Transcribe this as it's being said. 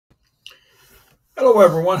Hello,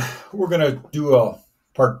 everyone. We're going to do a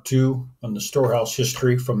part two on the Storehouse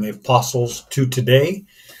history from the apostles to today.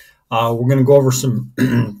 We're going to go over some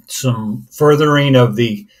some furthering of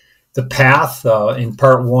the path in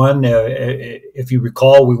part one. If you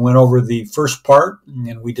recall, we went over the first part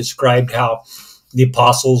and we described how the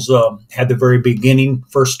apostles had the very beginning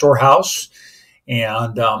first storehouse,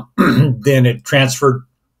 and then it transferred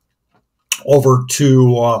over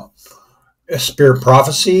to a spirit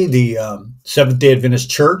prophecy, the Seventh Day Adventist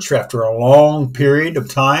Church, after a long period of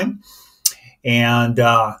time, and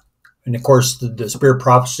of course, the spirit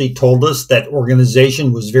prophecy told us that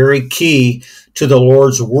organization was very key to the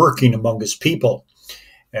Lord's working among His people,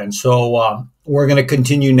 and so we're going to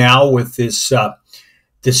continue now with this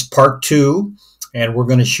part two, and we're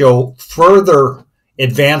going to show further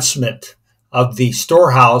advancement of the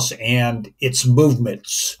storehouse and its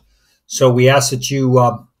movements. So we ask that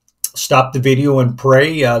you stop the video and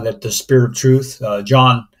pray that the Spirit of Truth,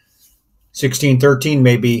 John 16:13,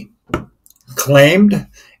 may be claimed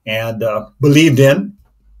and believed in.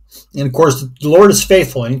 And of course, the Lord is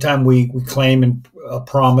faithful. Anytime we claim and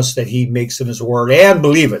promise that He makes in His Word and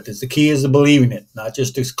believe it. The key is to believing it, not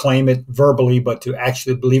just to claim it verbally, but to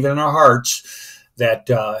actually believe it in our hearts that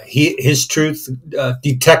His truth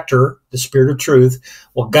detector, the Spirit of Truth,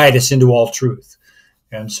 will guide us into all truth.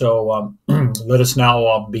 And so let us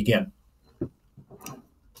now begin.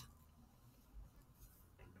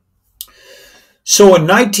 So in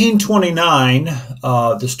 1929,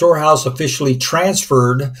 the Storehouse officially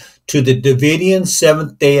transferred to the Davidian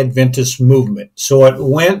Seventh-day Adventist movement. So it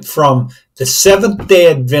went from the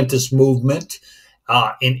Seventh-day Adventist movement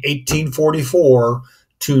in 1844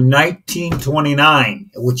 to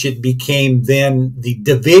 1929, which it became then the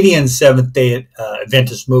Davidian Seventh-day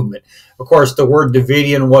Adventist movement. Of course, the word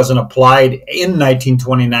Davidian wasn't applied in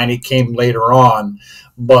 1929. It came later on.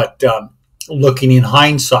 But looking in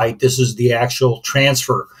hindsight, this is the actual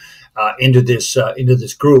transfer into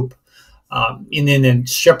this group. And then in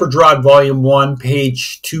Shepherd's Rod, Volume 1,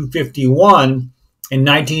 page 251, in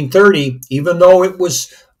 1930, even though it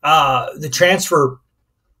was the transfer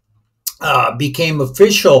became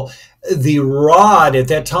official, the rod at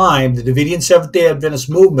that time, the Davidian Seventh-day Adventist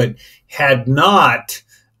movement, had not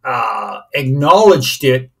acknowledged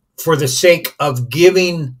it for the sake of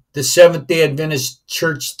giving the Seventh-day Adventist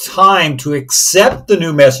Church time to accept the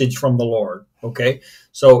new message from the Lord. Okay,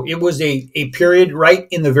 so it was a period right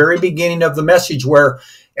in the very beginning of the message where,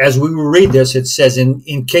 as we will read this, it says,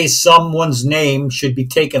 in case someone's name should be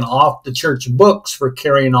taken off the church books for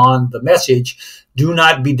carrying on the message, do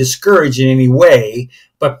not be discouraged in any way,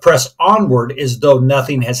 but press onward as though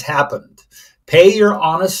nothing has happened. Pay your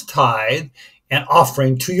honest tithe and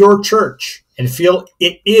offering to your church, and feel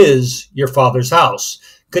it is your Father's house.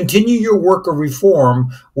 Continue your work of reform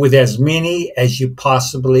with as many as you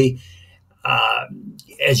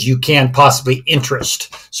can possibly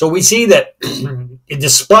interest. So we see that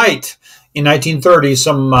despite in 1930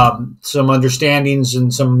 some understandings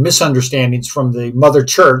and some misunderstandings from the mother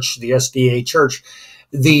church, the SDA church,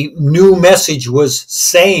 the new message was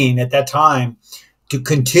saying at that time to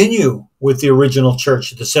continue with the original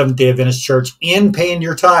church, the Seventh-day Adventist Church, in paying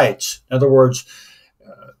your tithes. In other words,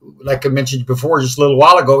 like I mentioned before just a little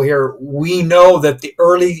while ago here, we know that the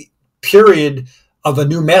early period of a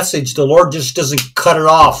new message, the Lord just doesn't cut it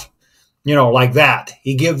off, like that.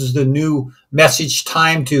 He gives the new message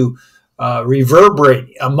time to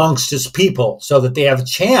reverberate amongst His people so that they have a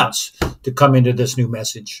chance to come into this new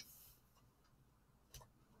message.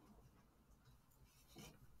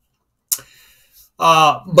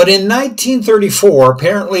 But in 1934,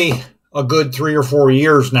 apparently a good 3 or 4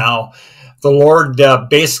 years now, the Lord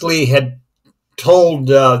basically had told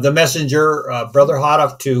the messenger, Brother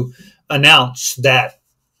Hodoff, to announce that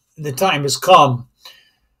the time has come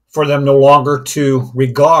for them no longer to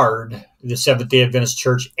regard the Seventh-day Adventist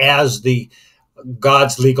Church as the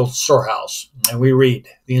God's legal storehouse. And we read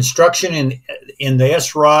the instruction in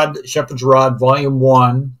the Shepherd's Rod, Volume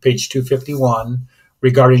 1, page 251,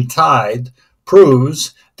 regarding tithe,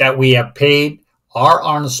 proves that we have paid our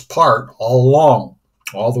honest part all along,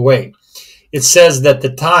 all the way. It says that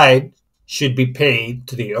the tithe should be paid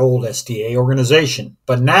to the old SDA organization.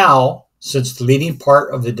 But now, since the leading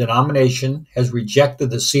part of the denomination has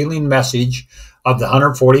rejected the sealing message of the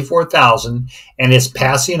 144,000 and is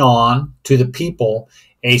passing on to the people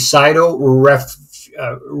a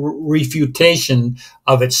refutation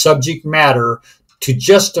of its subject matter to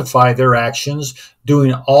justify their actions,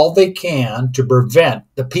 doing all they can to prevent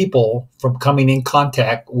the people from coming in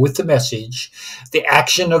contact with the message, the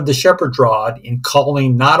action of the Shepherd's Rod in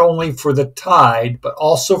calling not only for the tithe, but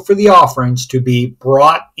also for the offerings to be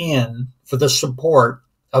brought in for the support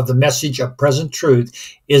of the message of present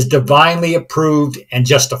truth is divinely approved and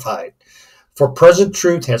justified. For present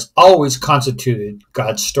truth has always constituted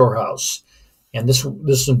God's storehouse. And this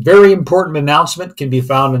is a very important announcement, can be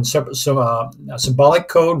found in Symbolic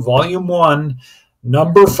Code, Volume 1,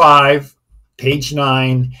 Number 5, page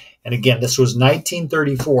 9. And again, this was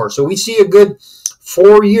 1934. So we see a good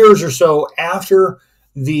 4 years or so after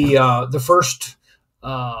the first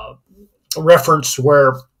reference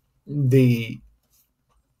where the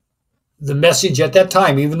message at that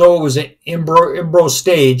time, even though it was an embryo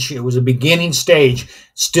stage, it was a beginning stage,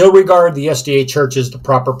 still regarded the SDA church as the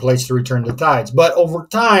proper place to return the tithes. But over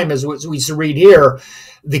time, as we read here,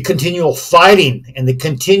 the continual fighting and the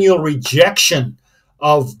continual rejection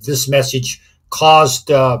of this message caused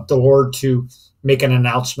the Lord to make an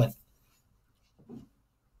announcement.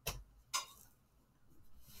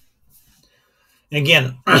 And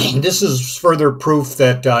again, this is further proof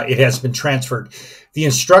that it has been transferred. The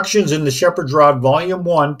instructions in the Shepherd's Rod, Volume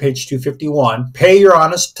 1, page 251, pay your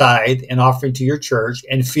honest tithe and offering to your church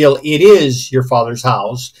and feel it is your Father's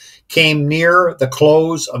house, came near the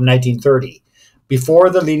close of 1930, before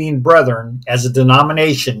the leading brethren, as a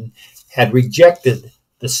denomination, had rejected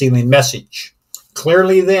the sealing message.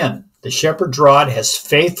 Clearly then, the Shepherd's Rod has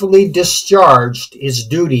faithfully discharged its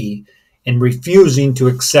duty in refusing to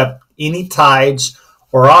accept any tithes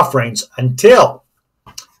or offerings until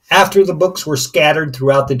after the books were scattered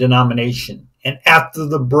throughout the denomination and after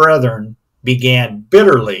the brethren began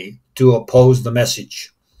bitterly to oppose the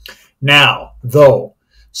message. Now, though,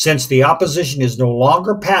 since the opposition is no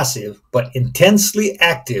longer passive but intensely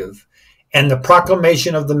active and the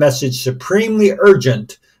proclamation of the message supremely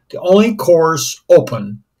urgent, the only course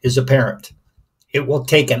open is apparent. It will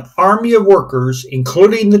take an army of workers,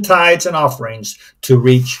 including the tithes and offerings, to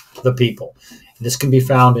reach the people. And this can be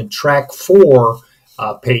found in track 4,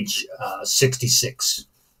 page 66.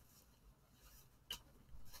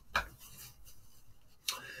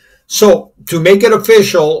 So, to make it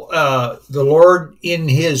official, the Lord, in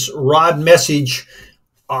his rod message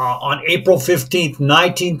on April 15th,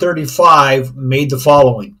 1935, made the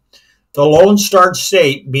following. The Lone Star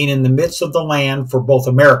State, being in the midst of the land for both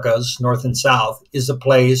Americas, North and South, is a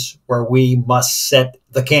place where we must set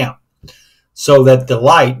the camp, so that the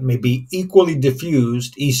light may be equally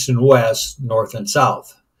diffused east and west, north and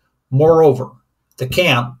south. Moreover, the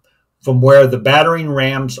camp, from where the battering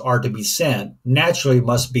rams are to be sent, naturally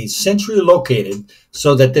must be centrally located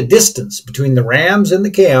so that the distance between the rams and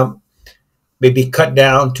the camp may be cut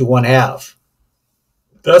down to 1/2,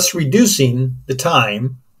 thus reducing the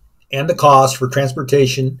time and the cost for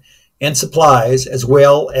transportation and supplies, as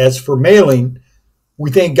well as for mailing.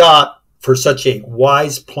 We thank God for such a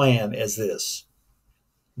wise plan as this.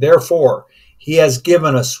 Therefore, he has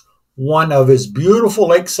given us one of his beautiful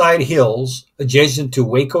lakeside hills adjacent to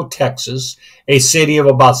Waco, Texas, a city of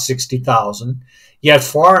about 60,000, yet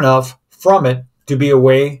far enough from it to be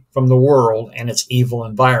away from the world and its evil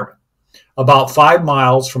environment, about 5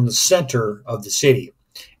 miles from the center of the city,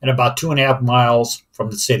 and about 2.5 miles from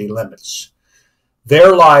the city limits.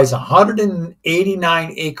 There lies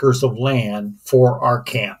 189 acres of land for our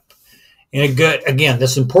camp. And again,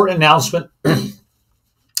 this important announcement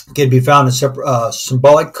can be found in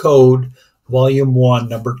Symbolic Code, Volume 1,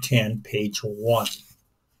 Number 10, page 1.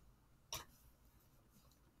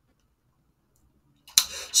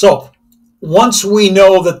 So, once we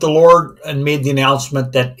know that the Lord made the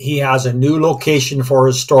announcement that he has a new location for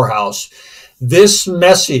his storehouse, this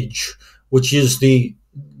message, which is the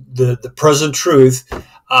present truth,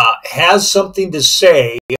 has something to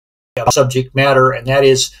say about subject matter, and that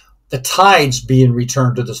is the tithes being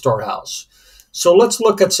returned to the storehouse. So let's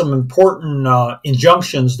look at some important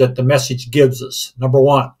injunctions that the message gives us. Number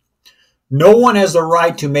 1, no one has the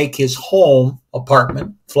right to make his home,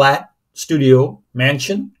 apartment, flat, studio,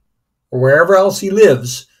 mansion, or wherever else he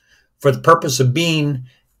lives for the purpose of being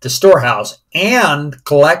the storehouse and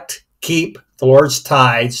collect, keep the Lord's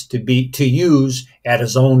tithes to use at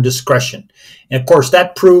his own discretion. And of course,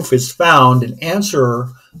 that proof is found in Answer,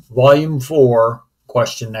 Volume 4,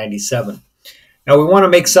 question 97. Now, we want to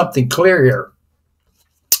make something clear here.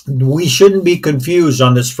 We shouldn't be confused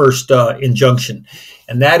on this first injunction.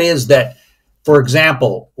 And that is that, for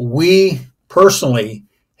example, we personally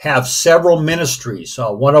have several ministries.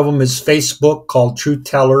 One of them is Facebook called Truth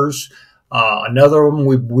Tellers. Another one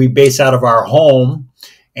we base out of our home.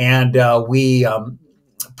 And we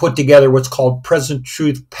put together what's called Present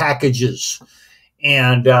Truth packages.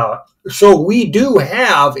 And so we do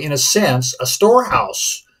have, in a sense, a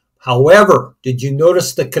storehouse. However, did you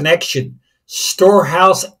notice the connection?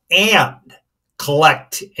 Storehouse and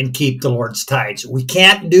collect and keep the Lord's tithes. We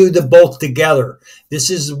can't do the both together. This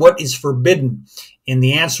is what is forbidden in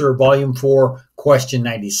the answer, volume 4, question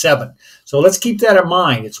 97. So let's keep that in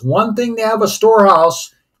mind. It's one thing to have a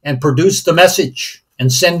storehouse and produce the message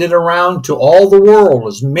and send it around to all the world,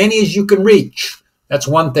 as many as you can reach. That's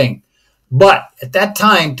one thing. But at that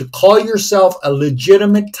time, to call yourself a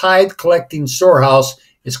legitimate tithe collecting storehouse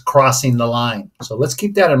is crossing the line. So let's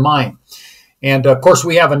keep that in mind. And of course,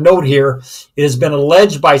 we have a note here. It has been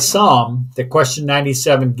alleged by some that question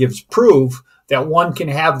 97 gives proof that one can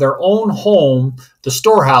have their own home, the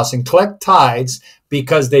storehouse, and collect tithes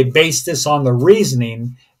because they base this on the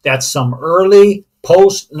reasoning that some early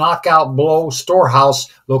post-knockout blow storehouse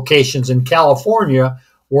locations in California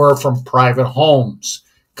were from private homes,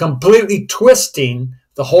 completely twisting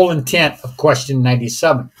the whole intent of question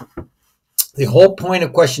 97. The whole point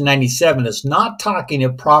of question 97 is not talking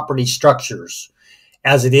of property structures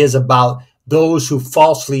as it is about those who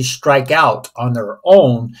falsely strike out on their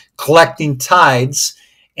own, collecting tithes.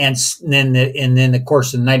 And then of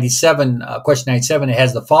course, in 97, question 97, it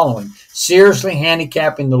has the following: seriously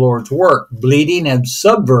handicapping the Lord's work, bleeding and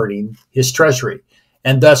subverting his treasury,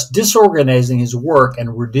 and thus disorganizing his work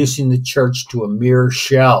and reducing the church to a mere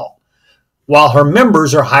shell, while her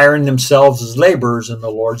members are hiring themselves as laborers in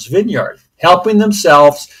the Lord's vineyard, helping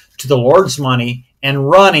themselves to the Lord's money and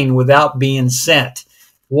running without being sent.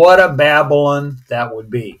 What a Babylon that would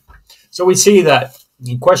be. So we see that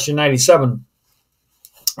in question 97,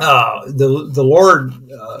 the Lord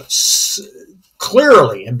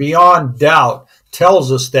clearly and beyond doubt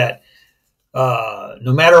tells us that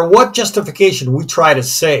no matter what justification we try to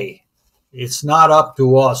say, it's not up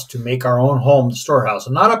to us to make our own home the storehouse,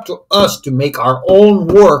 and not up to us to make our own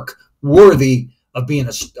work worthy of being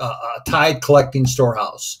a tithe collecting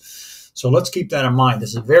storehouse. So let's keep that in mind.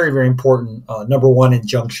 This is a very, very important number one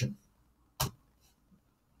injunction.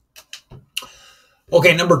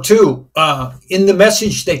 Okay, number two, in the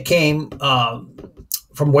message that came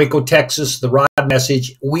from Waco, Texas, the Rod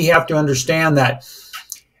message, we have to understand that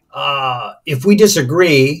if we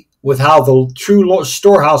disagree with how the true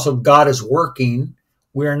storehouse of God is working,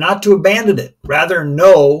 we are not to abandon it. Rather,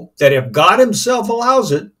 know that if God himself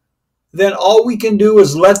allows it, then all we can do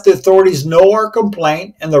is let the authorities know our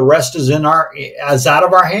complaint, and the rest is out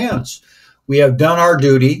of our hands. We have done our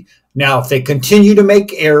duty. Now, if they continue to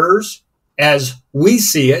make errors as we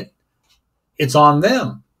see it, it's on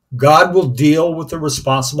them. God will deal with the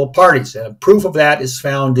responsible parties. And proof of that is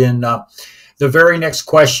found in the very next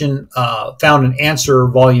question, found in answer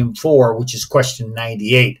volume 4, which is question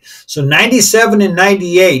 98. So 97 and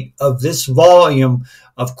 98 of this volume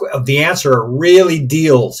of the answer really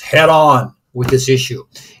deals head on with this issue.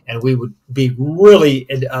 And we would be really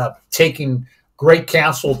taking great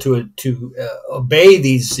counsel to obey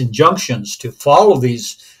these injunctions, to follow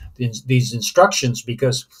these instructions,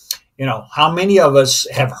 because, you know, how many of us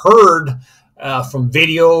have heard from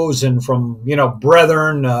videos and from,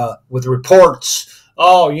 brethren with reports,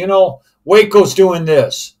 oh, Waco's doing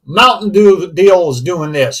this, Mountain Dew is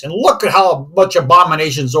doing this, and look at how much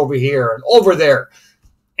abominations over here and over there.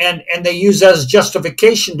 And they use that as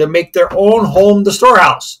justification to make their own home the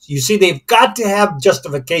storehouse. You see, they've got to have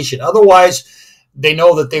justification. Otherwise, they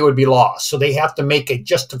know that they would be lost. So they have to make a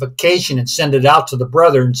justification and send it out to the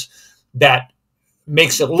brethren that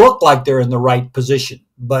makes it look like they're in the right position.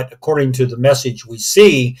 But according to the message we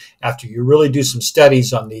see, after you really do some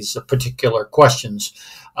studies on these particular questions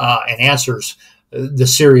and answers, the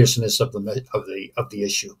seriousness of the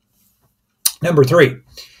issue. Number 3.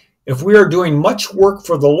 If we are doing much work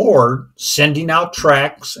for the Lord, sending out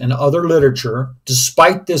tracts and other literature,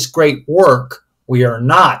 despite this great work, we are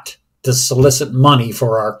not to solicit money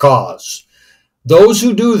for our cause. Those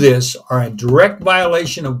who do this are in direct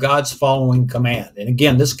violation of God's following command. And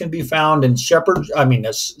again, this can be found in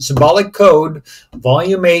Symbolic Code,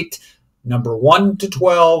 Volume 8, number 1 to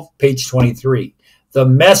 12, page 23. The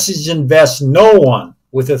message invests no one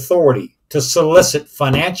with authority to solicit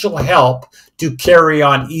financial help to carry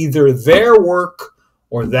on either their work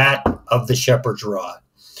or that of the shepherd's rod.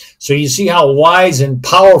 So you see how wise and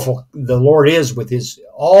powerful the Lord is with his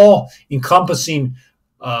all-encompassing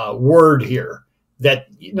word here. That,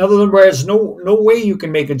 in other words, no way you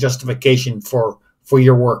can make a justification for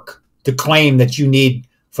your work to claim that you need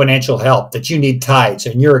financial help, that you need tithes,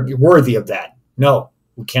 and you're worthy of that. No,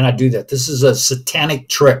 we cannot do that. This is a satanic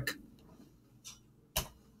trick.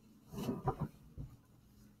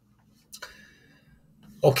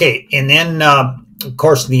 Okay, and then, of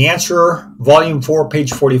course, the answer, volume 4,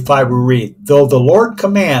 page 45, we read, though the Lord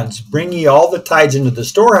commands, bring ye all the tithes into the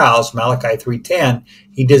storehouse, Malachi 3:10,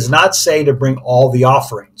 he does not say to bring all the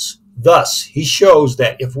offerings. Thus, he shows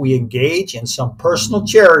that if we engage in some personal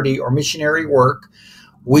charity or missionary work,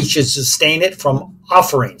 we should sustain it from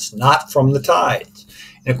offerings, not from the tithes.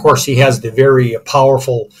 And of course, he has the very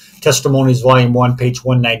powerful Testimonies, Volume 1, page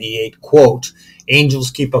 198, quote,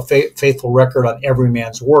 "Angels keep a faithful record on every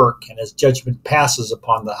man's work, and as judgment passes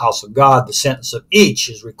upon the house of God, the sentence of each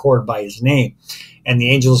is recorded by his name. And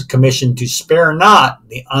the angels commissioned to spare not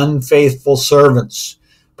the unfaithful servants,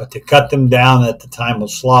 but to cut them down at the time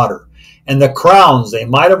of slaughter. And the crowns they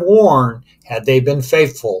might have worn, had they been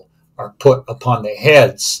faithful, are put upon the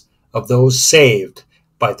heads of those saved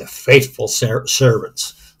by the faithful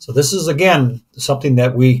servants." So this is, again, something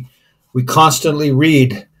that we constantly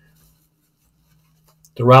read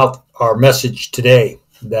throughout our message today,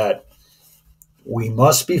 that we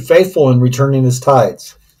must be faithful in returning his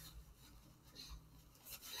tithes.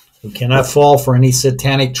 We cannot fall for any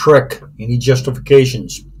satanic trick, any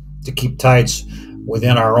justifications to keep tithes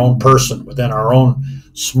within our own person, within our own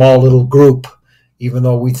small little group, even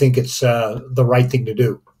though we think it's the right thing to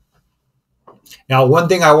do. Now, one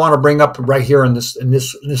thing I want to bring up right here, and this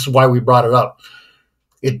is why we brought it up.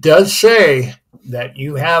 It does say that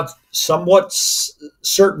you have somewhat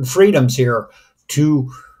certain freedoms here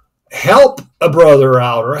to help a brother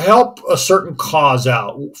out or help a certain cause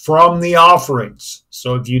out from the offerings.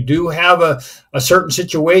 So if you do have a certain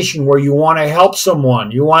situation where you want to help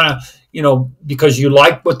someone, you want to, because you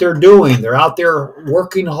like what they're doing, they're out there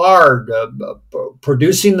working hard,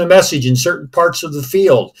 producing the message in certain parts of the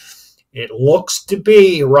field. It looks to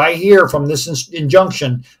be right here from this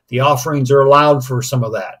injunction, the offerings are allowed for some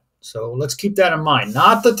of that. So let's keep that in mind.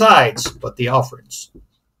 Not the tithes, but the offerings.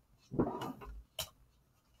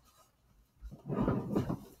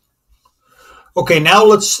 Okay, now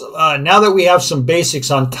now that we have some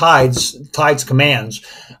basics on tithes commands,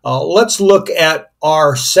 let's look at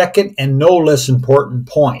our second and no less important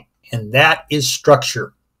point, and that is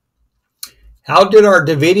structure. How did our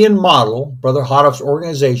Davidian model, Brother Hadaf's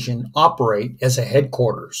organization, operate as a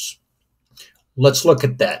headquarters? Let's look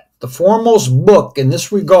at that. The foremost book in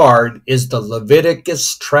this regard is the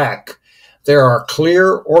Leviticus tract. There are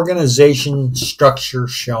clear organization structure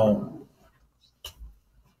shown.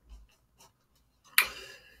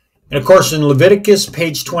 And of course, in Leviticus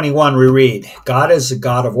page 21, we read, "God is a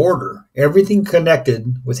God of order. Everything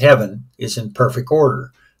connected with heaven is in perfect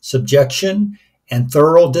order. Subjection and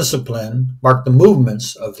thorough discipline mark the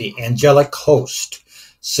movements of the angelic host.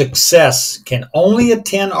 Success can only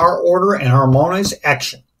attend our order and harmonious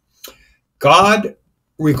action. God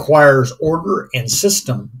requires order and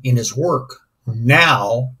system in his work,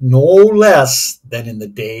 now no less than in the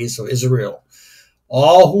days of Israel.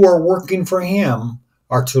 All who are working for him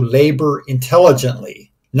are to labor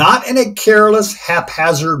intelligently, not in a careless,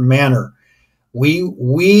 haphazard manner. We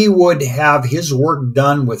would have his work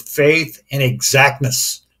done with faith and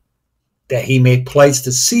exactness, that he may place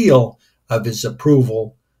the seal of his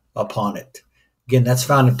approval upon it." Again, that's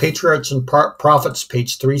found in Patriarchs and Prophets,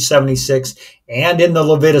 page 376, and in the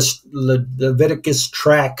Leviticus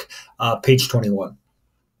tract, page 21.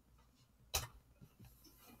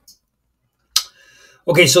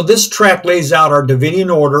 Okay, so this tract lays out our Davidian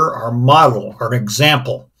order, our model, our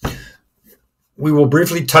example. We will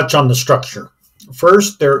briefly touch on the structure.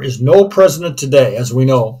 First, there is no president today, as we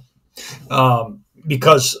know,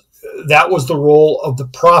 because that was the role of the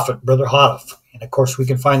prophet, Brother Hadaf. And of course, we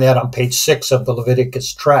can find that on page 6 of the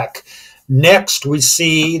Leviticus tract. Next, we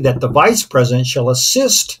see that the vice president shall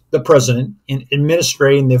assist the president in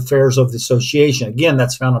administrating the affairs of the association. Again,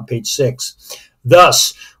 that's found on page 6.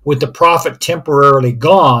 Thus, with the prophet temporarily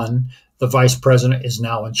gone, the vice president is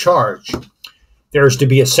now in charge. There is to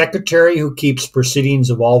be a secretary who keeps proceedings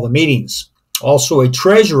of all the meetings. Also a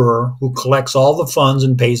treasurer who collects all the funds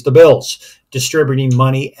and pays the bills, distributing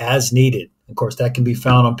money as needed. Of course, that can be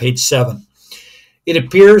found on page 7. It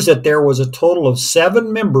appears that there was a total of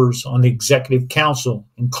 7 members on the executive council,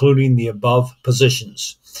 including the above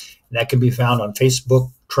positions. And that can be found on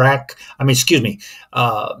Facebook track.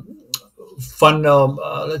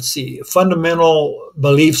 Fundamental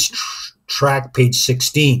Beliefs track, page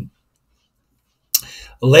 16.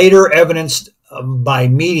 Later evidenced by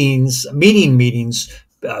meetings,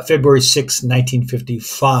 February 6,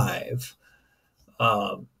 1955.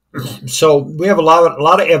 So we have a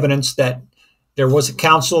lot of evidence that there was a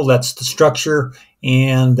council, that's the structure,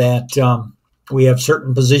 and that we have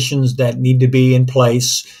certain positions that need to be in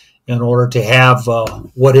place in order to have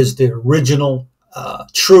what is the original,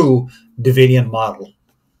 true Davidian model.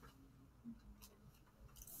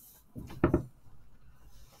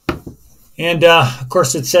 And, of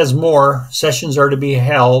course, it says more. Sessions are to be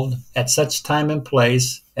held at such time and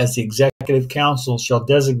place as the executive executive council shall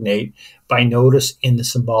designate by notice in the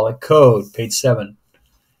symbolic code, page 7.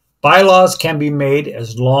 Bylaws can be made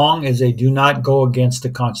as long as they do not go against the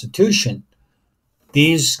Constitution.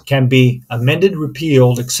 These can be amended,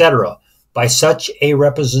 repealed, etc., by such a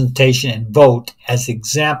representation and vote as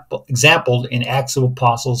exampled in Acts of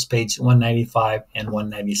Apostles, page 195 and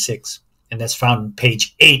 196. And that's found on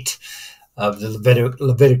page 8 of the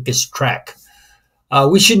Leviticus tract.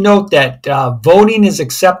 We should note that voting is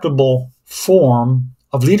acceptable form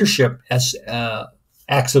of leadership, as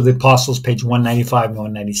Acts of the Apostles, page 195 and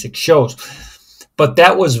 196 shows. But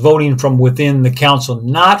that was voting from within the council,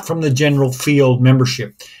 not from the general field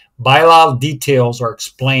membership. Bylaw details are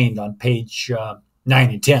explained on page 9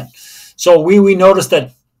 and 10. So we notice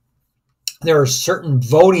that there are certain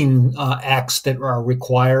voting acts that are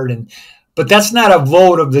required, but that's not a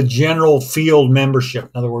vote of the general field membership.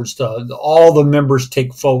 In other words, all the members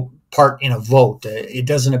take part in a vote. It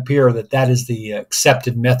doesn't appear that that is the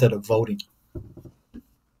accepted method of voting.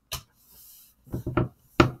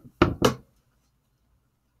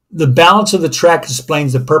 The balance of the tract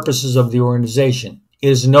explains the purposes of the organization. It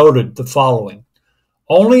is noted the following.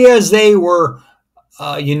 Only as they were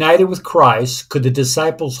united with Christ could the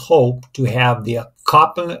disciples hope to have the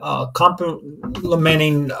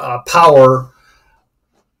complementing power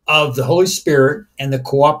of the Holy Spirit and the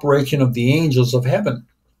cooperation of the angels of heaven.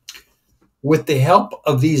 With the help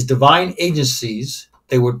of these divine agencies,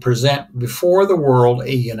 they would present before the world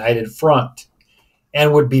a united front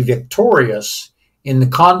and would be victorious in the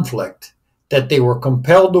conflict that they were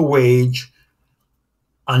compelled to wage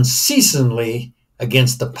unceasingly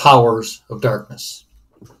against the powers of darkness.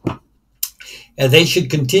 And they should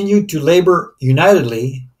continue to labor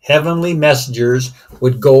unitedly. Heavenly messengers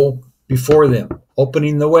would go before them,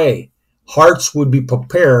 opening the way. Hearts would be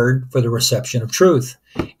prepared for the reception of truth,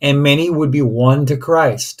 and many would be won to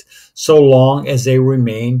Christ, so long as they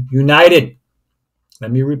remain united.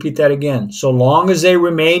 Let me repeat that again. So long as they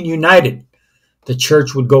remain united, the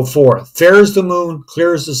church would go forth, fair as the moon,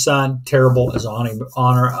 clear as the sun, terrible as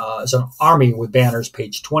an army with banners,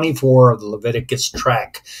 page 24 of the Leviticus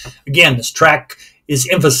tract. Again, this tract is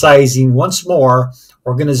emphasizing once more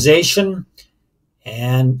organization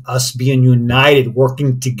and us being united,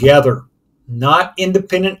 working together, not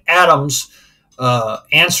independent atoms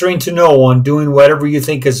answering to no one, doing whatever you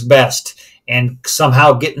think is best, and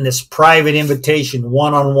somehow getting this private invitation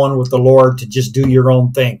one-on-one with the Lord to just do your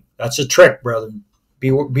own thing. That's a trick, brethren.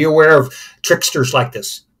 Be aware of tricksters like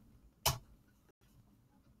this.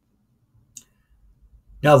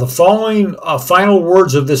 Now, the following final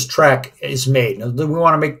words of this tract is made. Now, we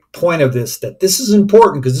want to make point of this, that this is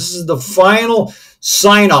important because this is the final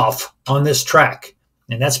sign-off on this tract.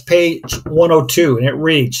 And that's page 102, and it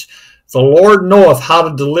reads, "The Lord knoweth how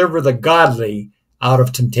to deliver the godly out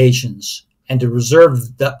of temptations, and to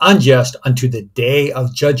reserve the unjust unto the day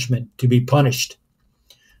of judgment to be punished.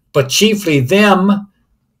 But chiefly them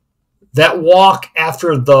that walk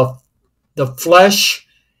after the flesh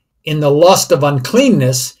in the lust of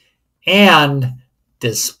uncleanness and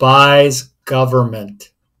despise government."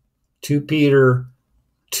 2 Peter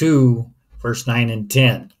 2, verse 9 and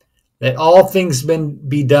 10. That all things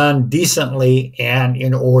be done decently and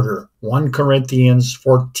in order. 1 Corinthians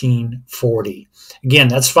 14:40. Again,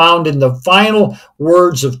 that's found in the final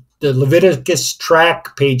words of the Leviticus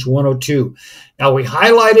tract, page 102. Now, we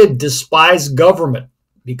highlighted despise government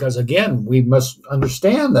because, again, we must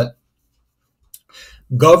understand that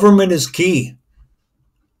government is key.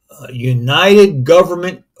 United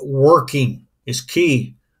government working is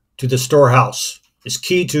key to the storehouse, is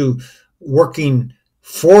key to working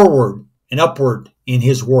forward and upward in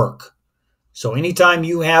his work. So anytime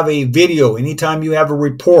you have a video, anytime you have a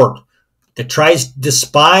report that tries to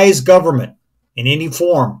despise government in any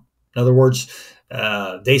form, in other words,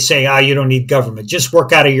 they say, you don't need government. Just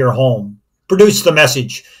work out of your home. Produce the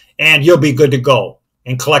message, and you'll be good to go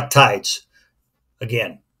and collect tithes.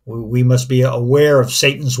 Again, we must be aware of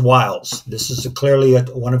Satan's wiles. This is clearly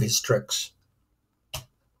one of his tricks.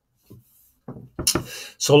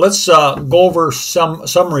 So let's go over some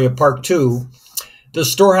summary of part 2. The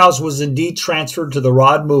storehouse was indeed transferred to the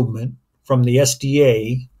Rod movement from the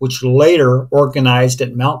SDA, which later organized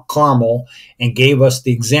at Mount Carmel and gave us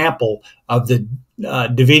the example of the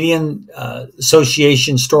Davidian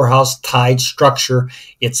Association storehouse tithe structure,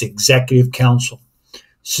 its executive council.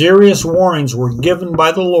 Serious warnings were given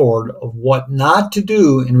by the Lord of what not to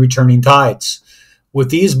do in returning tithes. With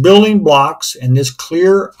these building blocks and this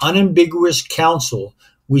clear, unambiguous counsel,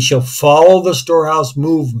 we shall follow the storehouse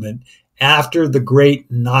movement after the great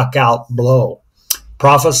knockout blow.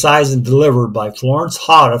 Prophesied and delivered by Florence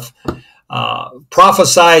Houteff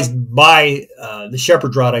prophesied by the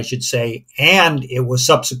shepherd's rod, I should say, and it was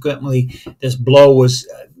subsequently, this blow was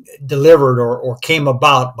delivered or came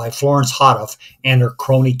about by Florence Hodoff and her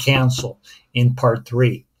crony council in part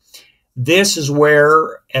 3. This is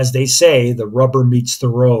where, as they say, the rubber meets the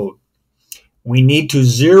road. We need to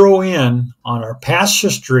zero in on our past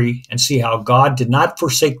history and see how God did not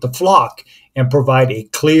forsake the flock and provide a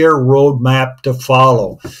clear roadmap to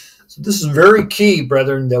follow. So this is very key,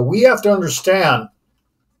 brethren, that we have to understand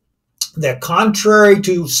that contrary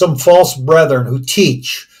to some false brethren who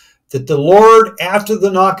teach that the Lord, after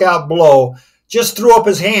the knockout blow, just threw up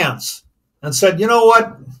his hands and said, you know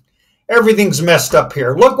what? Everything's messed up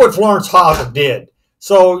here. Look what Florence Hodoff did.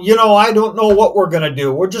 So, I don't know what we're going to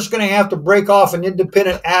do. We're just going to have to break off an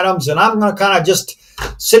independent atoms, and I'm going to kind of just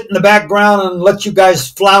sit in the background and let you guys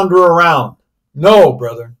flounder around. No,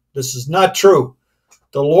 brethren, this is not true.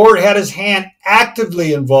 The Lord had his hand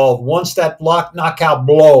actively involved once that knockout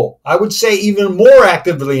blow. I would say even more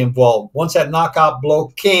actively involved once that knockout blow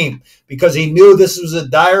came, because he knew this was a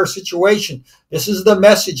dire situation. This is the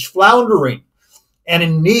message floundering and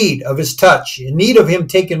in need of his touch, in need of him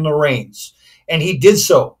taking the reins. And he did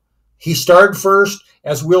so. He started first,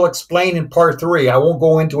 as we'll explain in part 3. I won't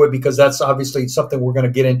go into it because that's obviously something we're going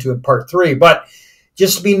to get into in part 3. But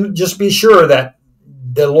just be sure that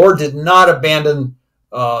the Lord did not abandon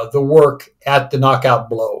the work at the knockout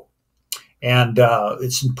blow. And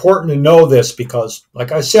it's important to know this because,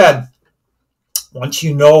 like I said, once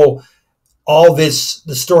you know all this,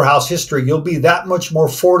 the Storehouse history, you'll be that much more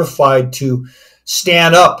fortified to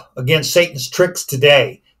stand up against Satan's tricks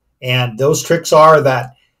today. And those tricks are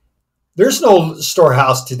that there's no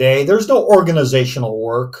Storehouse today. There's no organizational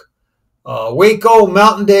work. Waco,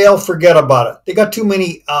 Mountaindale, forget about it. They got too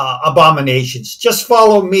many abominations. Just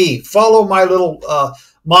follow me. Follow my little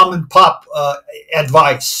mom and pop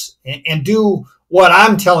advice and do what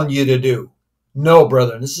I'm telling you to do. No,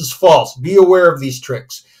 brethren, this is false. Be aware of these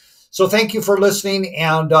tricks. So thank you for listening,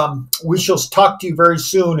 and we shall talk to you very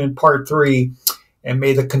soon in part 3. And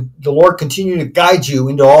may the Lord continue to guide you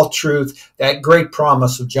into all truth, that great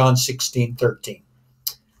promise of John 16:13.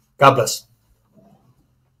 God bless.